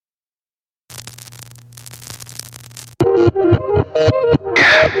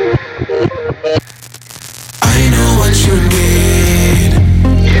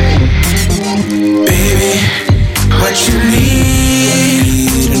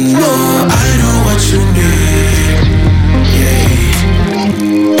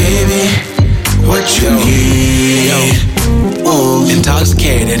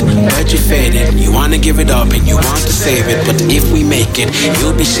up and you want to save it. But if we make it,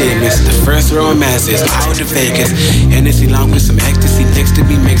 you'll be shameless. The first romance is out to Vegas. Hennessy along with some ecstasy next to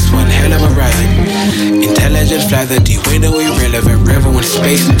be mixed. One hell of a ride. Intelligent fly the D way the way relevant. River with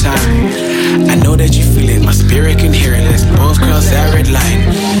space and time. I know that you feel it, my spirit can hear it. Let's both cross that red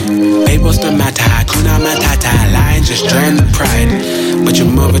line. Babe, what's the matter? Hakuna Matata, lying just drain the pride. But your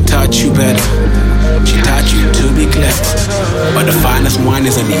mother taught you better. She taught you to be clever. But the finest wine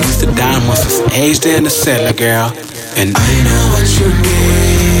is only used to dime once it's aged in the cellar, girl. And I know what you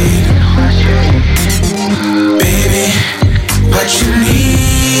need, baby, what you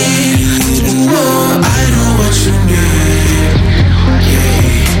need. Oh, I know what you need,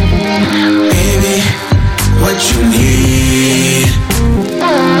 yeah, baby, what you need.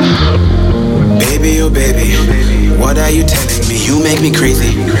 Baby, oh baby, what are you telling me? You make me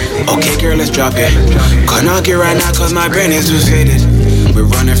crazy. Okay girl, let's drop it. Can't argue right now cause my brain is too faded. We're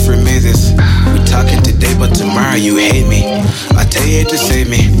running for mazes. We're talking today but tomorrow you hate me. I tell you to save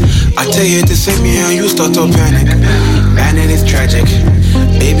me, I tell you to save me and you start to panic. Man, it is tragic.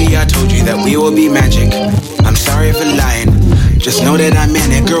 Baby, I told you that we will be magic. I'm sorry for lying, just know that I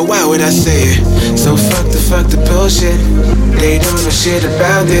meant it. Girl, why would I say it? So fuck the bullshit. They don't know shit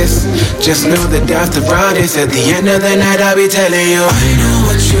about this. Just know that after all this, at the end of the night I'll be telling you I know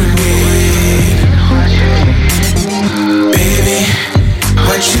what you need, baby,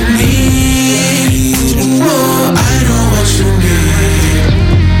 what you need. Oh, I know what you need,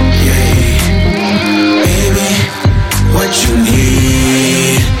 yeah, baby, what you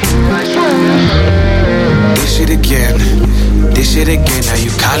need. This shit again, now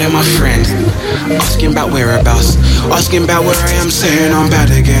you calling my friend, asking about whereabouts, asking about where I am, saying I'm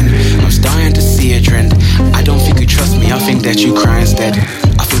bad again. I'm starting to see a trend. I don't think you trust me, I think that you cry instead.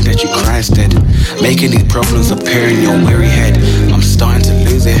 I think that you cry instead, making these problems appear in your weary head. I'm starting to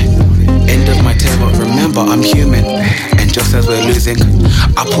lose it. End of my tale, but remember I'm human. And just as we're losing,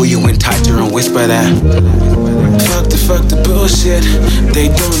 I pull you in tighter and whisper that fuck the bullshit. They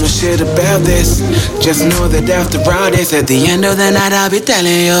don't know shit about this. Just know that after all this, at the end of the night I'll be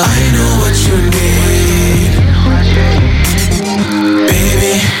telling you I know what you need,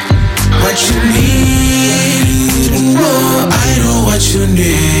 baby, what you need. Oh, I know what you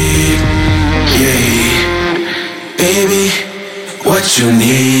need, yeah, baby, what you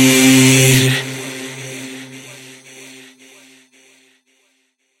need.